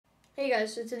Hey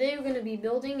guys, so today we're going to be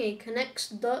building a Connects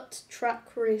Dirt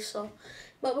Track Racer.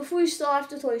 But before we start, I have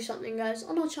to tell you something, guys.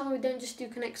 On our channel we don't just do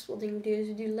Connects building videos,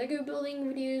 we do Lego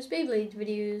building videos, Beyblade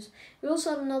videos. We also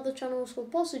have another channel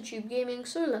called Parsatube Gaming,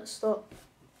 so let's start.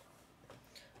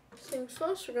 Things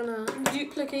first, we're going to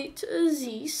duplicate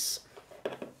these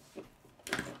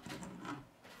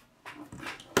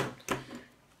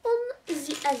on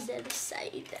the other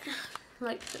side,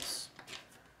 like this.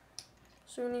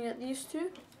 So we're going to get these two.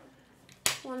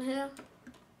 One here,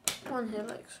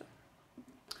 like so.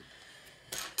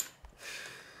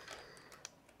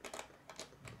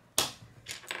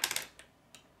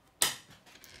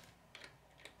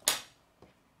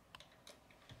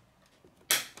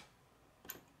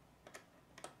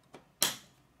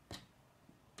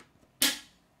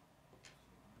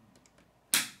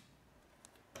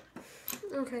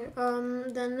 Okay,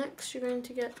 then next you're going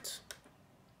to get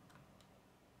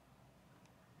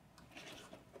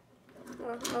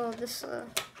this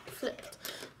flipped.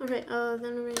 Okay, then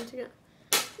we're going to get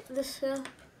this here,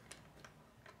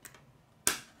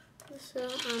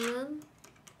 and then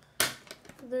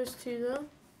those two there.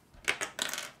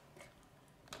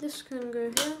 This can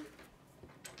go here.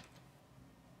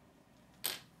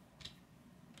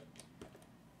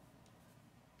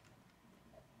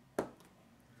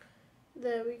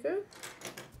 There we go.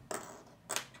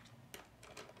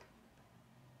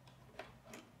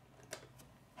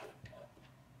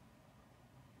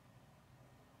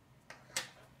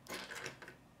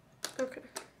 Okay.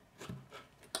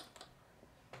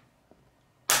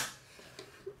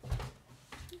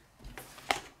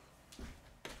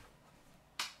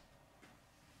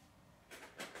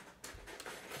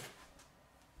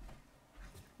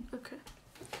 Okay.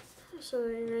 So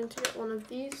you're going to get one of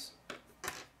these,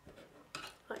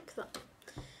 like that.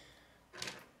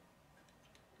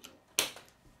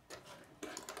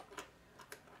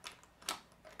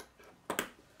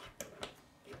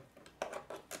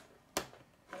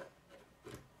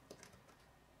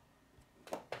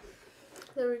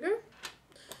 There we go.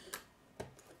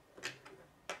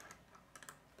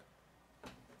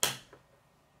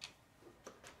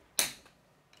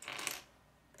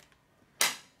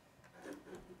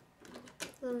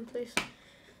 Then place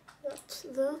that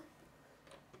there,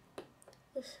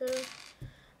 this here,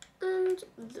 and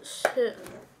this here.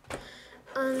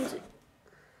 And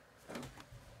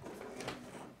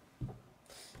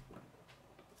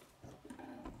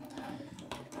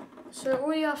so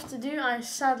all you have to do, I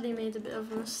sadly made a bit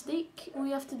of a mistake, all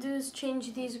you have to do is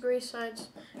change these grey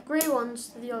ones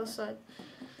to the other side.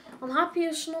 I'm happy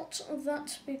it's not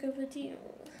that big of a deal.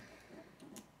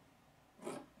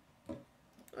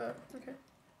 Oh, okay.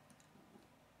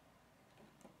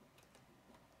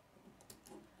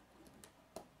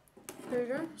 There we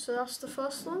go, so that's the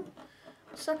first one.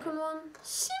 Second one,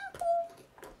 simple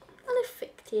and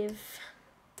effective.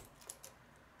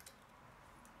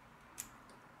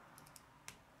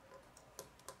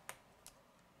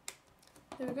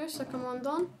 There we go, second one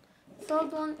done.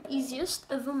 Third one, easiest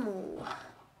of them all.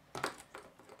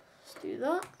 Let's do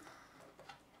that.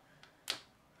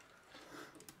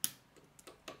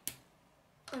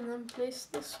 And then place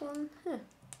this one here.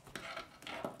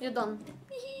 You're done.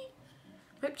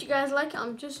 Hope you guys like it.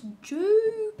 I'm just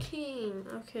joking.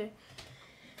 Okay.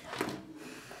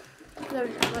 There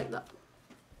we go, like that.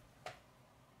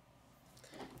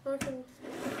 Okay.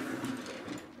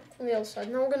 On the other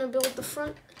side. Now we're going to build the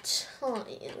front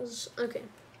tires. Okay.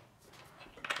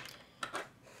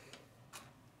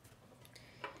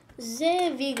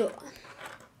 There we go.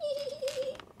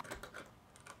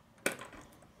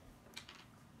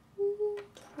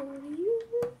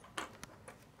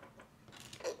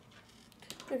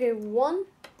 Okay, one.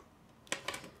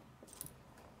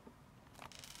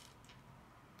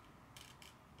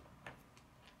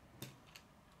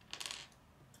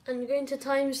 And you're going to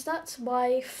times that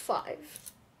by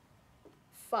 5.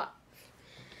 5.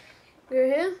 Go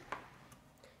here.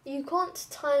 You can't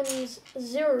times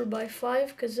 0 by 5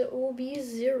 because it will be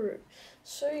 0.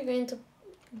 So you're going to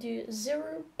do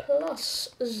 0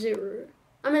 plus 0.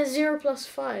 I mean 0 plus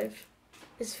 5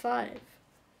 is 5.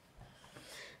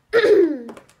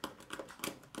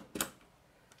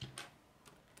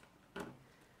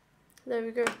 There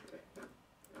we go.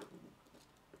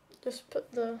 Just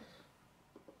put the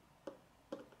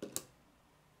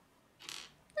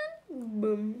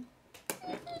boom.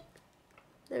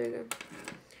 There we go.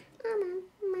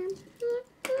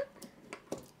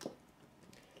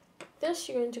 This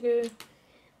you're going to go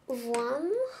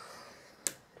 1,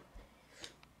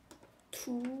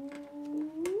 2,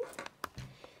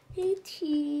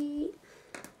 3,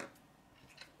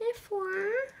 4,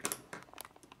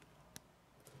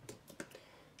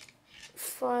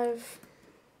 5,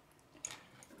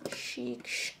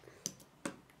 6,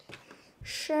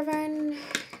 7.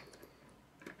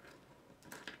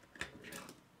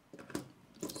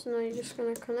 So now you're just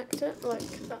going to connect it like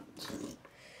that.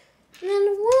 And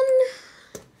then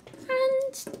 1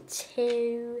 and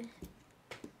 2.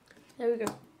 There we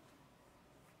go.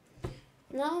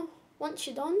 Now, once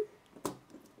you're done,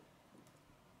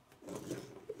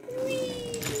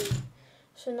 whee!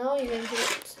 So now you're going to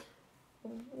get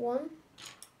 1.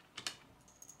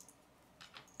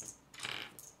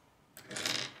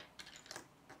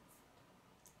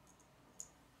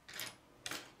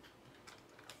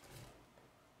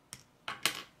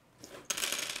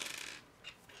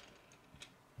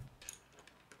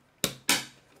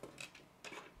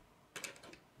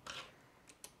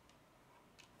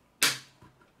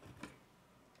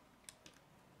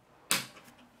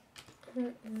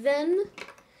 Then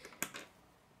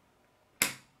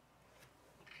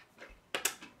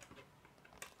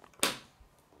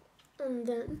and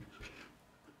then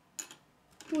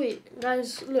wait,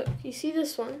 guys, look, you see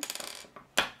this one?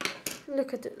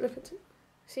 Look at it, look at it.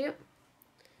 See it?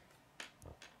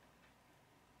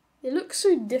 It looks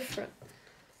so different.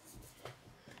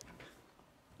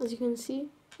 As you can see,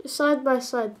 side by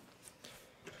side.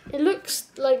 It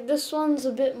looks like this one's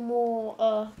a bit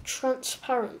more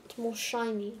transparent, more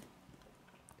shiny.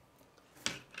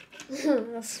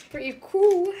 That's pretty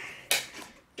cool.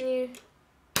 Yeah.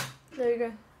 There you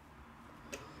go.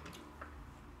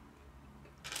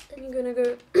 And you're gonna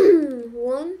go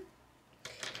 1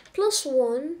 plus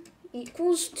 1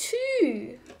 equals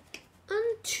 2.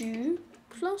 And 2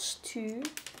 plus 2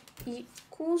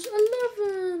 equals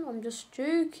 11. I'm just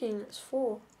joking, it's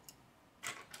 4.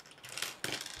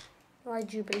 Why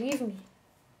do you believe me?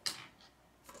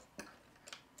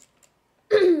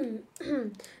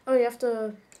 Oh, you have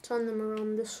to turn them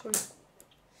around this way.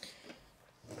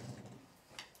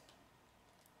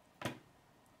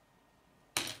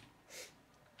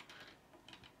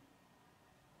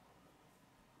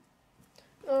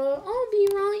 I'll be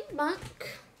right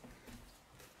back.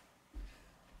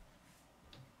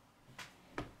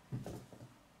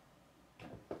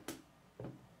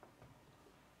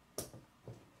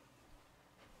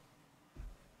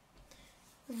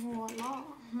 Voila,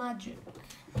 magic.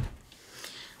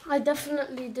 I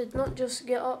definitely did not just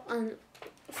get up and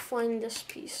find this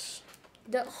piece.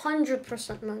 That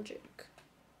 100% magic.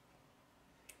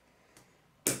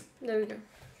 There we go.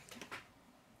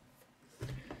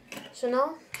 So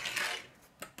now,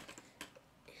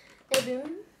 boom, boom,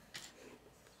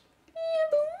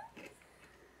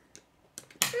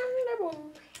 and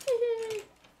boom.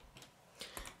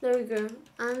 There we go.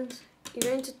 And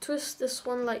you're going to twist this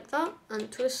one like that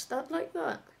and twist that like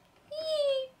that.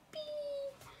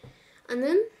 And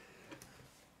then,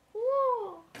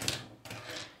 whoa.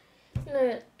 I'm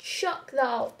gonna chuck that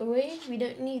out the way. We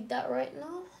don't need that right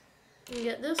now. You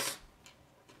get this.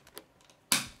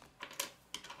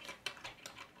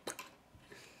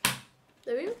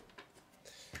 There we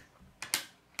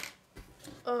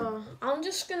go. I'm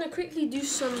just gonna quickly do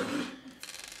some.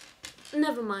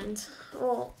 Never mind.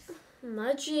 Oh,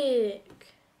 magic.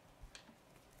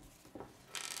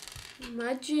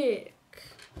 Magic.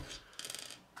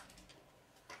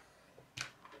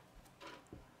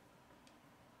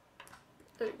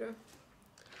 There we go.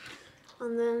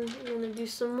 And then you're gonna do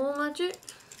some more magic.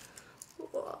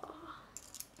 Whoa.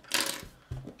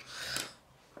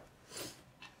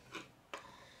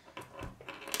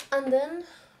 And then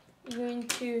you're going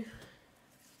to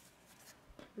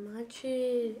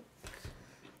magic.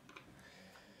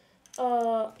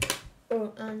 Oh,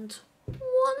 and 1.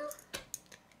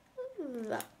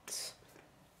 That.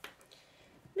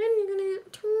 Then you're gonna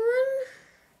get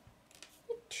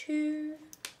 1, 2,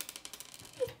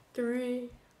 3.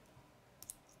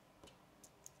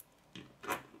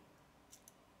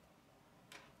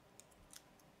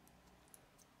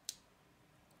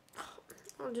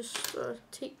 I'll just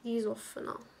take these off for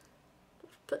now.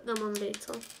 Put them on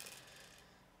later.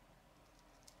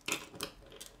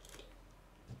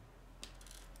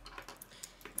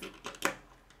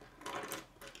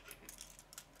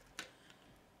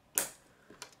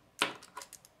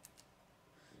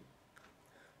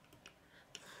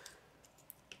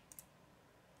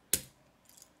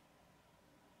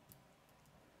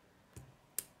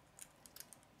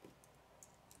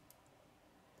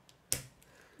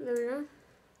 There we go.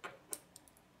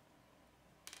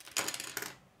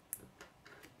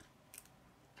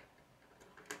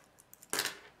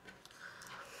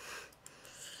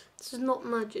 This is not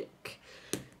magic.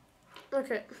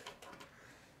 Okay.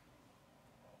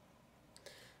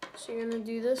 So you're gonna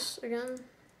do this again.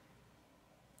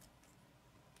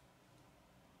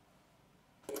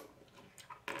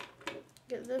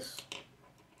 get this,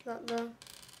 that there.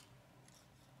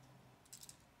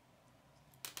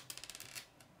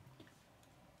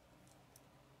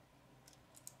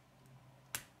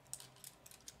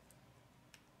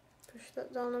 Push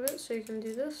that down a bit so you can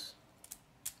do this.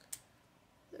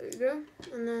 There we go.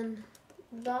 And then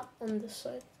that on this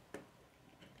side.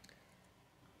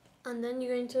 And then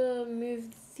you're going to move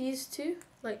these two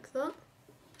like that.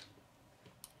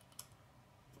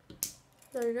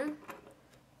 There we go.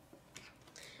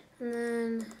 And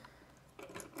then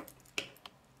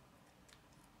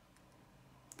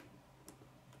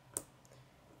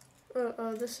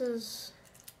this is,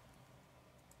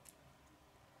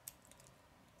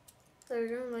 there we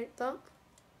go, like that.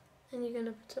 And you're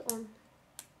gonna put it on.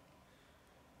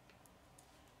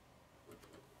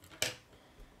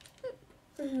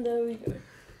 And there we go.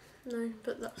 Now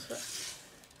put that there.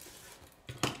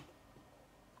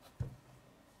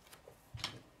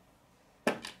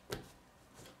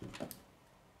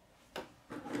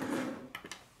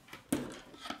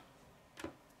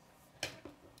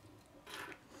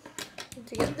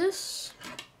 To get this,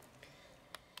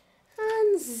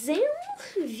 and then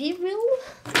we will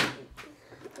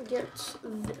get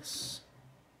this.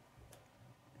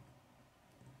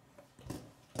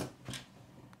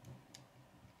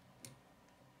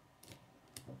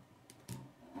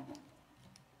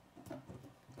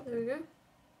 There we go.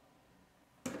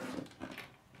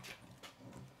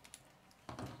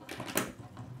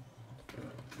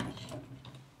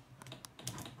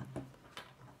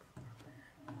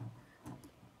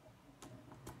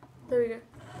 There we go.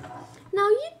 Now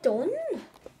you done?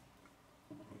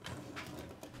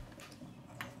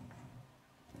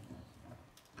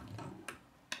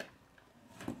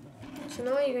 So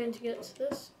now you're going to get to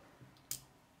this.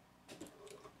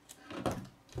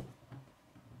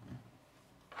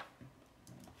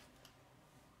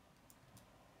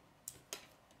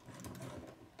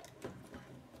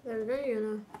 There we go, you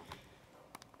know.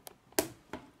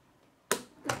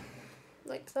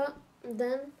 Like that. And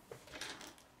then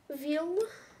wheel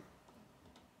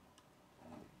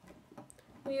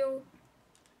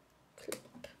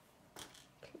clip.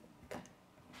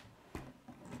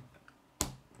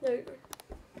 There we go.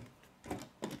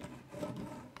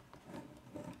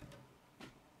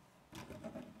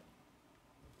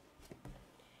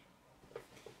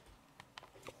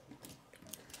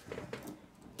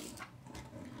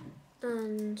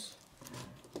 And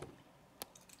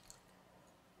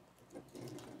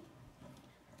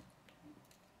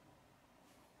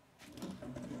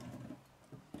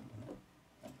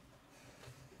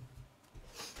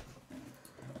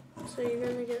so you're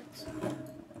gonna get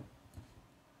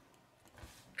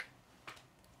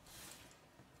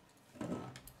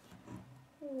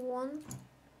one,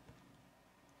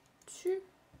 two,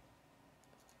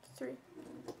 three.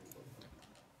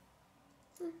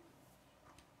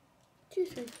 2,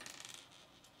 3.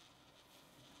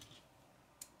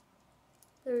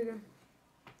 There we go.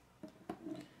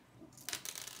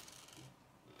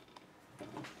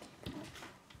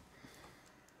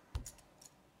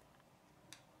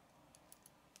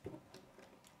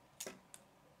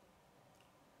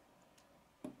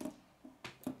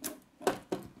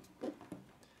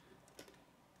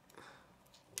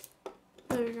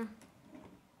 There we go.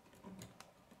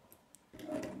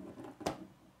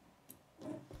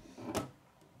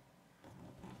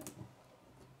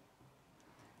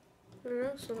 There we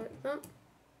go, so like that.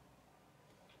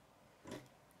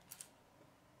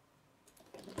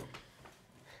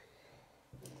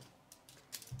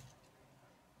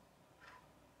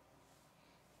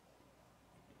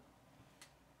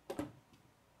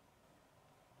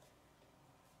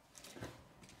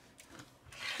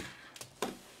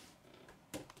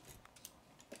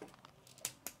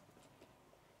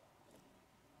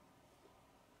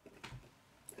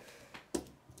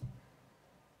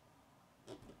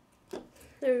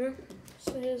 There we go.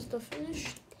 So here's the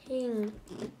finished thing.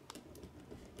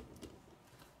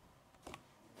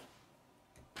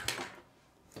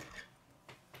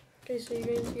 Okay, so you're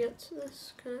going to get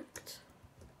this connect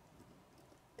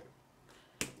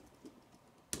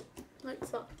like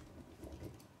that.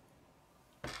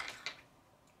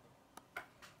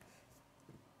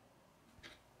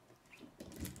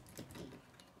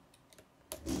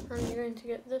 And you're going to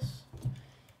get this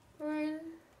right.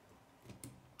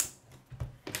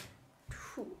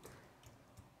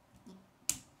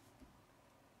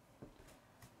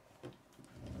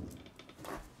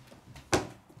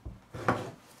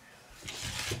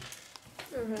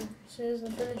 Okay, so here's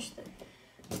the finished thing.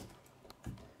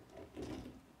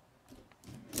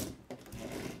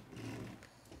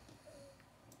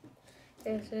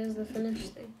 Okay, so here's the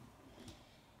finished thing.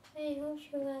 I hope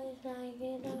you guys like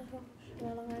it. I hope you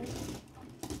like it.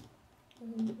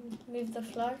 Move the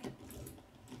flag.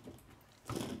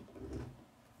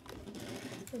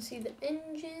 You see the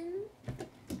engine.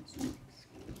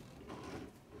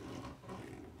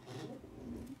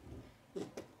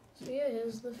 So yeah,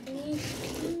 here's the finished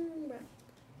wrap.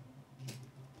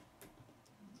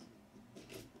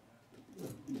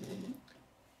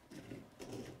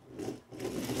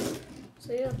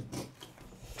 So yeah,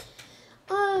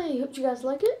 I hope you guys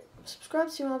like it. Subscribe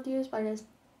to see more videos. Bye guys.